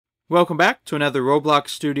Welcome back to another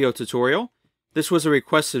Roblox Studio tutorial. This was a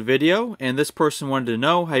requested video, and this person wanted to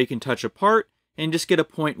know how you can touch a part and just get a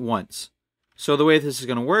point once. So the way this is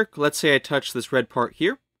going to work, let's say I touch this red part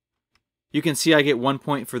here. You can see I get 1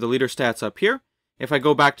 point for the leader stats up here. If I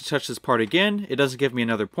go back to touch this part again, it doesn't give me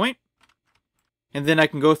another point. And then I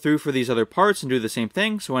can go through for these other parts and do the same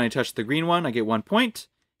thing. So when I touch the green one, I get 1 point.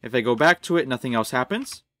 If I go back to it, nothing else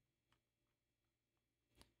happens.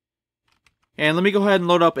 And let me go ahead and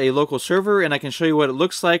load up a local server, and I can show you what it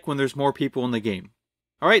looks like when there's more people in the game.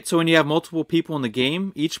 Alright, so when you have multiple people in the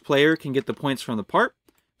game, each player can get the points from the part.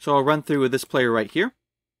 So I'll run through with this player right here.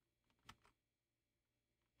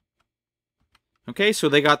 Okay, so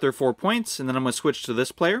they got their 4 points, and then I'm going to switch to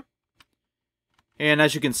this player. And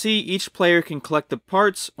as you can see, each player can collect the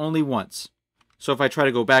parts only once. So if I try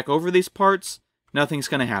to go back over these parts, nothing's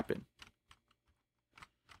going to happen.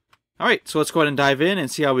 Alright, so let's go ahead and dive in and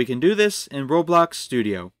see how we can do this in Roblox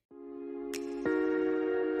Studio.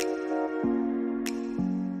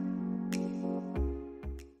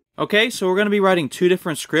 Okay, so we're going to be writing 2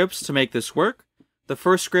 different scripts to make this work. The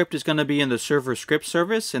first script is going to be in the server script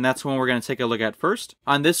service, and that's one we're going to take a look at first.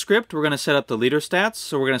 On this script, we're going to set up the leader stats,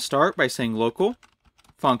 so we're going to start by saying local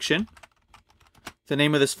function. The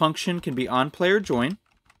name of this function can be onPlayerJoin.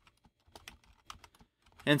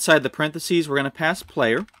 Inside the parentheses, we're going to pass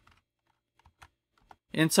player.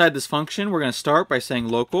 Inside this function, we're going to start by saying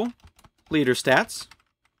local leader stats.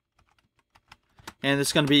 And this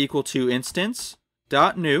is going to be equal to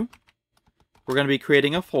instance.new. We're going to be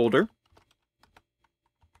creating a folder.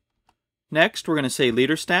 Next, we're going to say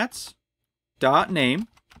leader stats.name.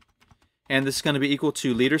 And this is going to be equal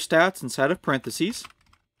to leader stats inside of parentheses.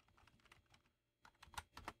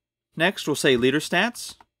 Next, we'll say leader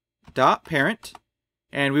stats.parent.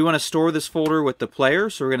 And we want to store this folder with the player,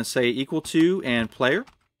 so we're going to say equal to and player.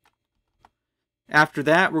 After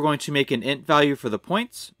that, we're going to make an int value for the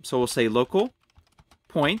points. So we'll say local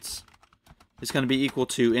points is going to be equal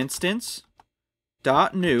to instance.new.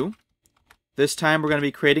 This time we're going to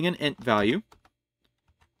be creating an int value.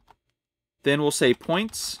 Then we'll say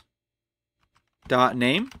points.name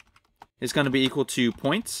is going to be equal to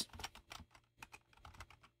points.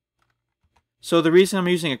 So the reason I'm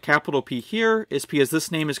using a capital P here is because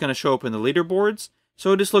this name is going to show up in the leaderboards,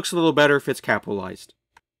 so it just looks a little better if it's capitalized.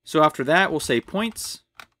 So after that, we'll say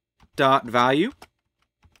points.value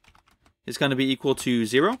is going to be equal to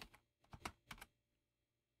 0.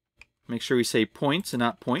 Make sure we say points and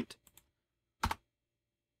not point.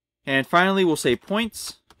 And finally, we'll say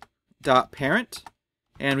points.parent,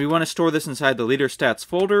 and we want to store this inside the leader stats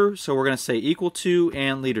folder, so we're going to say equal to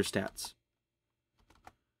and leader stats.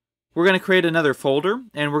 We're going to create another folder,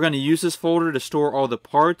 and we're going to use this folder to store all the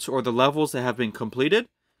parts or the levels that have been completed.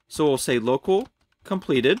 So we'll say local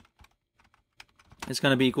completed is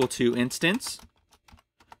going to be equal to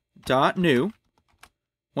instance.new.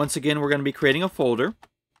 Once again, we're going to be creating a folder.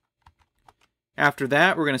 After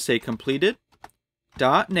that, we're going to say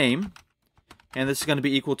completed.name, and this is going to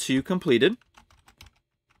be equal to completed.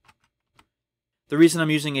 The reason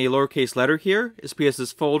I'm using a lowercase letter here is because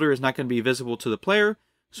this folder is not going to be visible to the player,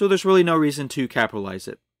 so there's really no reason to capitalize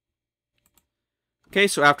it. Okay,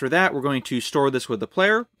 so after that, we're going to store this with the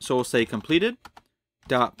player. So we'll say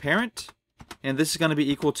completed.parent, and this is going to be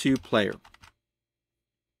equal to player.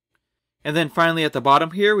 And then finally at the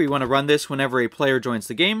bottom here, we want to run this whenever a player joins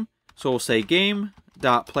the game. So we'll say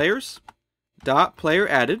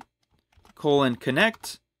game.players.playerAdded,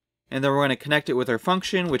 connect, and then we're going to connect it with our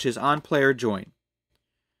function, which is onPlayerJoin.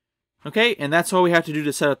 Okay, and that's all we have to do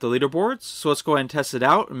to set up the leaderboards. So let's go ahead and test it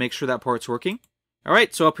out and make sure that part's working.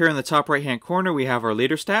 Alright, so up here in the top right hand corner we have our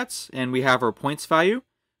leader stats and we have our points value.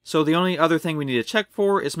 So the only other thing we need to check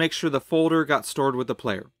for is make sure the folder got stored with the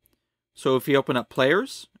player. So if we open up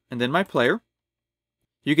players and then my player,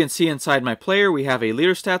 you can see inside my player we have a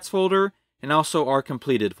leader stats folder and also our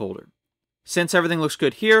completed folder. Since everything looks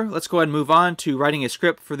good here, let's go ahead and move on to writing a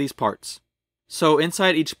script for these parts. So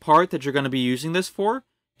inside each part that you're going to be using this for,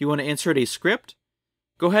 you want to insert a script.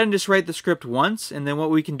 Go ahead and just write the script once, and then what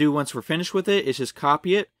we can do once we're finished with it is just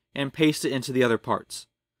copy it and paste it into the other parts.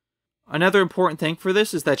 Another important thing for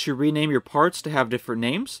this is that you rename your parts to have different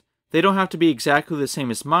names. They don't have to be exactly the same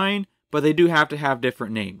as mine, but they do have to have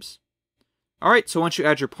different names. Alright, so once you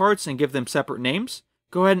add your parts and give them separate names,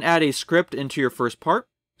 go ahead and add a script into your first part.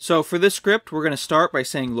 So for this script, we're going to start by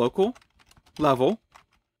saying local level.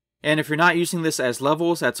 And if you're not using this as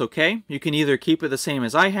levels, that's okay. You can either keep it the same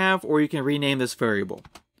as I have, or you can rename this variable.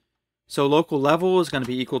 So local level is going to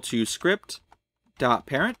be equal to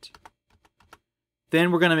script.parent.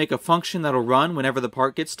 Then we're going to make a function that'll run whenever the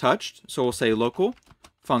part gets touched. So we'll say local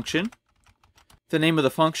function. The name of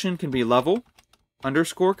the function can be level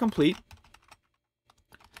underscore complete.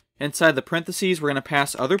 Inside the parentheses, we're going to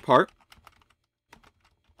pass other part.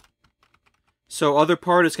 So other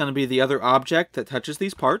part is going to be the other object that touches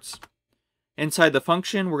these parts. Inside the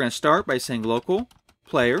function, we're going to start by saying local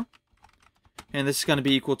player. And this is going to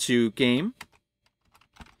be equal to game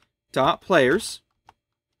dot players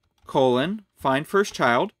colon find first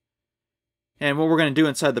child. And what we're going to do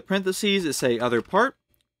inside the parentheses is say other part.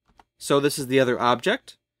 So this is the other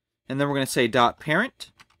object. And then we're going to say dot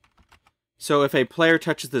parent. So if a player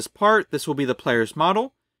touches this part, this will be the player's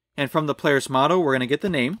model. And from the player's model, we're going to get the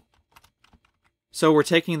name. So we're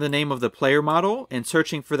taking the name of the player model and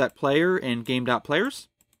searching for that player in game.players.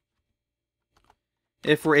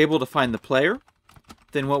 If we're able to find the player,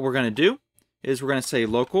 then what we're going to do is we're going to say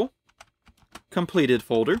local completed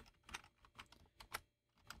folder.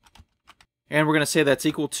 And we're going to say that's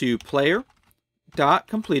equal to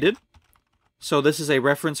player.completed. So this is a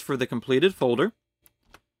reference for the completed folder.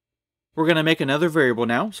 We're going to make another variable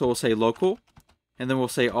now. So we'll say local, and then we'll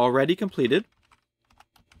say already completed.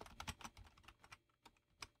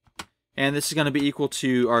 And this is going to be equal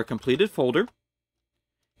to our completed folder.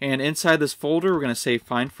 And inside this folder, we're going to say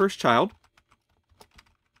find first child.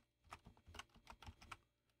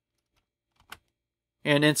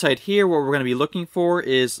 And inside here, what we're going to be looking for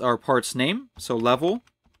is our part's name. So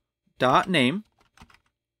level.name.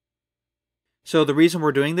 So the reason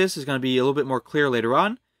we're doing this is going to be a little bit more clear later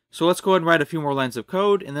on. So let's go ahead and write a few more lines of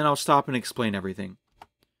code, and then I'll stop and explain everything.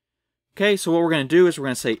 Okay, so what we're going to do is we're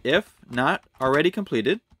going to say if not already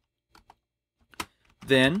completed.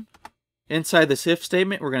 Then inside this if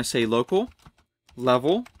statement, we're going to say local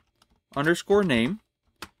level underscore name.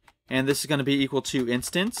 And this is going to be equal to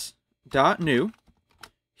instance.new.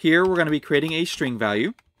 Here we're going to be creating a string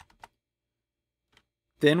value.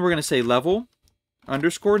 Then we're going to say level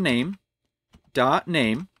underscore name dot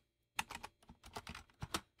name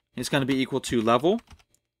is going to be equal to level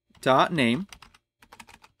dot name.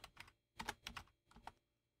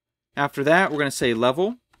 After that, we're going to say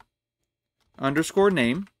level underscore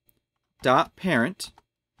name dot parent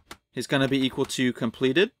is going to be equal to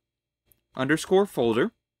completed underscore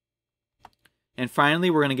folder. And finally,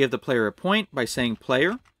 we're going to give the player a point by saying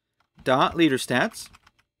player dot leader stats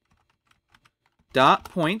dot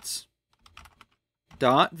points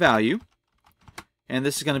dot value. And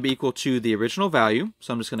this is going to be equal to the original value.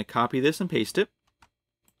 So I'm just going to copy this and paste it.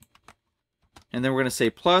 And then we're going to say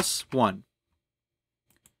 +1.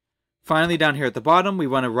 Finally, down here at the bottom, we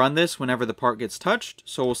want to run this whenever the part gets touched.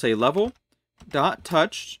 So we'll say level dot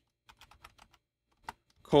touched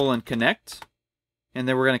colon connect. And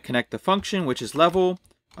then we're going to connect the function, which is level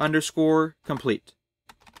underscore complete.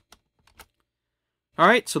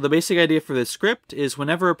 Alright, so the basic idea for this script is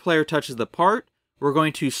whenever a player touches the part, we're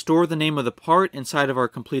going to store the name of the part inside of our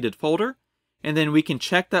completed folder. And then we can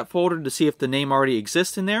check that folder to see if the name already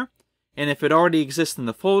exists in there. And if it already exists in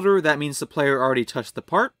the folder, that means the player already touched the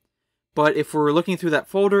part. But if we're looking through that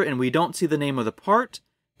folder and we don't see the name of the part,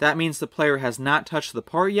 that means the player has not touched the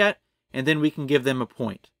part yet, and then we can give them a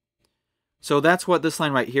point. So that's what this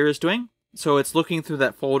line right here is doing. So it's looking through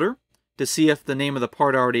that folder to see if the name of the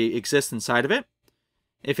part already exists inside of it.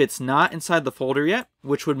 If it's not inside the folder yet,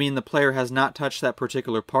 which would mean the player has not touched that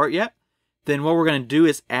particular part yet, then what we're going to do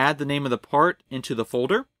is add the name of the part into the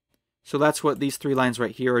folder. So that's what these three lines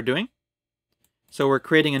right here are doing. So we're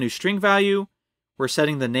creating a new string value. We're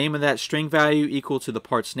setting the name of that string value equal to the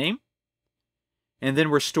part's name. And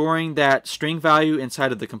then we're storing that string value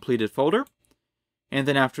inside of the completed folder. And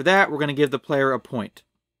then after that, we're going to give the player a point.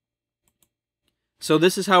 So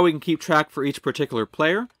this is how we can keep track for each particular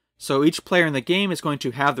player. So each player in the game is going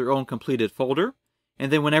to have their own completed folder.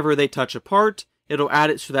 And then whenever they touch a part, it'll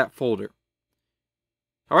add it to that folder.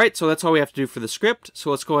 Alright, so that's all we have to do for the script.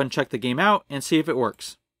 So let's go ahead and check the game out and see if it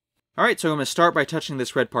works. Alright, so I'm going to start by touching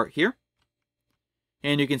this red part here.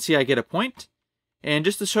 And you can see I get a point. And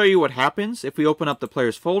just to show you what happens, if we open up the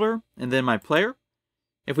player's folder and then my player,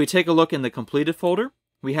 if we take a look in the completed folder,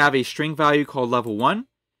 we have a string value called level 1,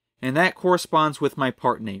 and that corresponds with my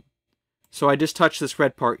part name. So I just touched this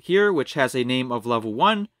red part here, which has a name of level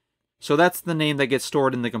 1, so that's the name that gets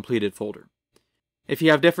stored in the completed folder. If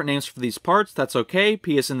you have different names for these parts, that's okay,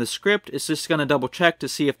 because in the script, it's just going to double check to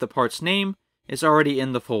see if the part's name is already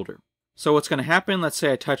in the folder. So what's going to happen, let's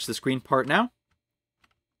say I touch this green part now.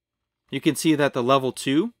 You can see that the level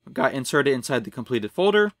 2 got inserted inside the completed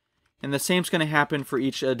folder, and the same is going to happen for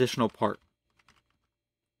each additional part.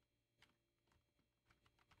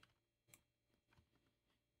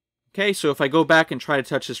 Okay, so if I go back and try to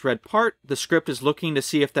touch this red part, the script is looking to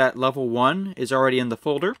see if that level 1 is already in the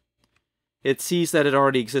folder. it sees that it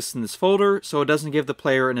already exists in this folder, so it doesn't give the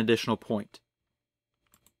player an additional point.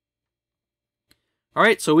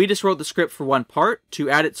 Alright, so we just wrote the script for one part. To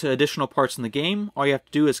add it to additional parts in the game, all you have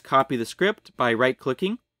to do is copy the script by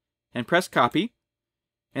right-clicking and press copy.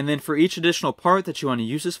 And then for each additional part that you want to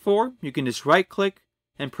use this for, you can just right-click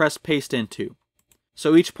and press paste into.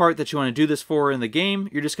 So each part that you want to do this for in the game,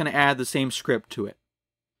 you're just going to add the same script to it.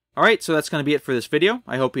 Alright, so that's going to be it for this video.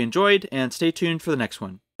 I hope you enjoyed, and stay tuned for the next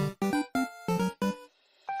one.